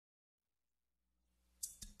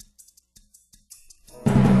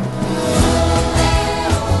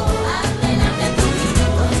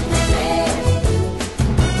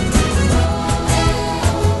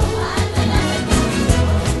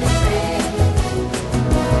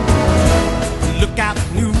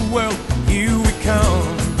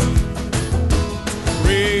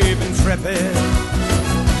intrepid,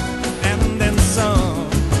 and then some.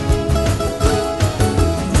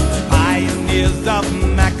 Pioneers of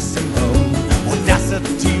maximum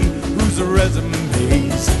audacity, whose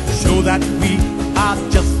resumes show that we are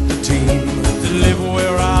just a team to live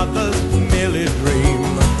where others merely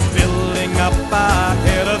dream, filling up our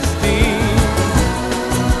head of steam.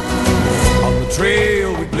 On the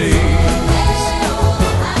trail we blaze,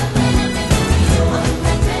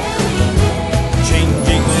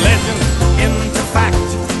 changing legend into fact.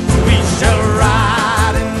 We shall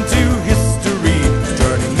ride into history,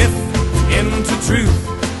 turning myth into truth.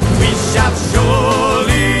 We shall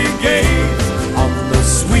surely gaze on the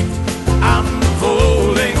sweet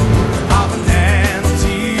unfolding of an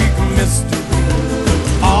antique mystery.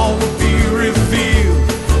 All will be revealed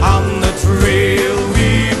on the trail we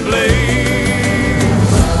blaze.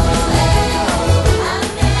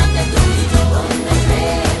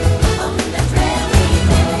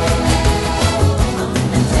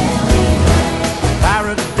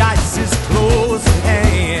 Paradise is close at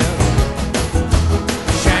hand.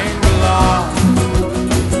 Shangri-la,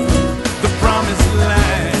 the promised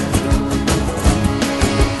land.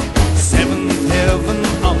 Seventh heaven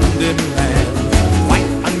on demand. Quite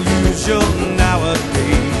unusual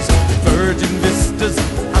nowadays. Virgin vistas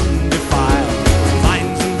undefiled.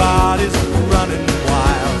 Minds and bodies running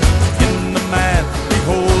wild. In the man,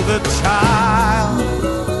 behold the child.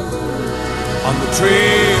 On the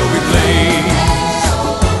trail we blaze.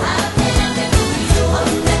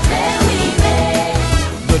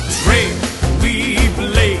 The trail we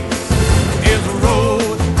blaze is a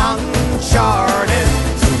road uncharted,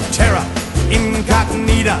 through terra,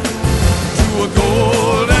 incognita, to a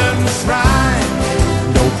golden shrine.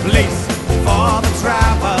 No place for the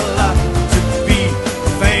traveler to be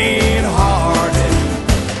faint-hearted.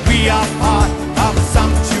 We are part of a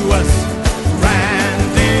sumptuous grand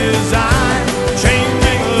design,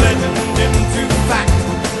 changing legend into fact.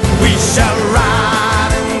 We shall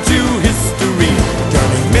ride into history,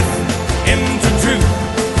 turning myth into truth.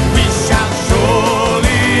 We shall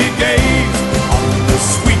surely gaze on the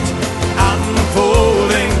sweet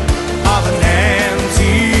unfolding of an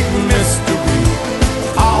antique mystery.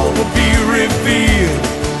 All will be revealed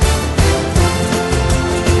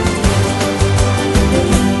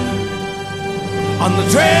on the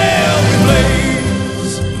trail.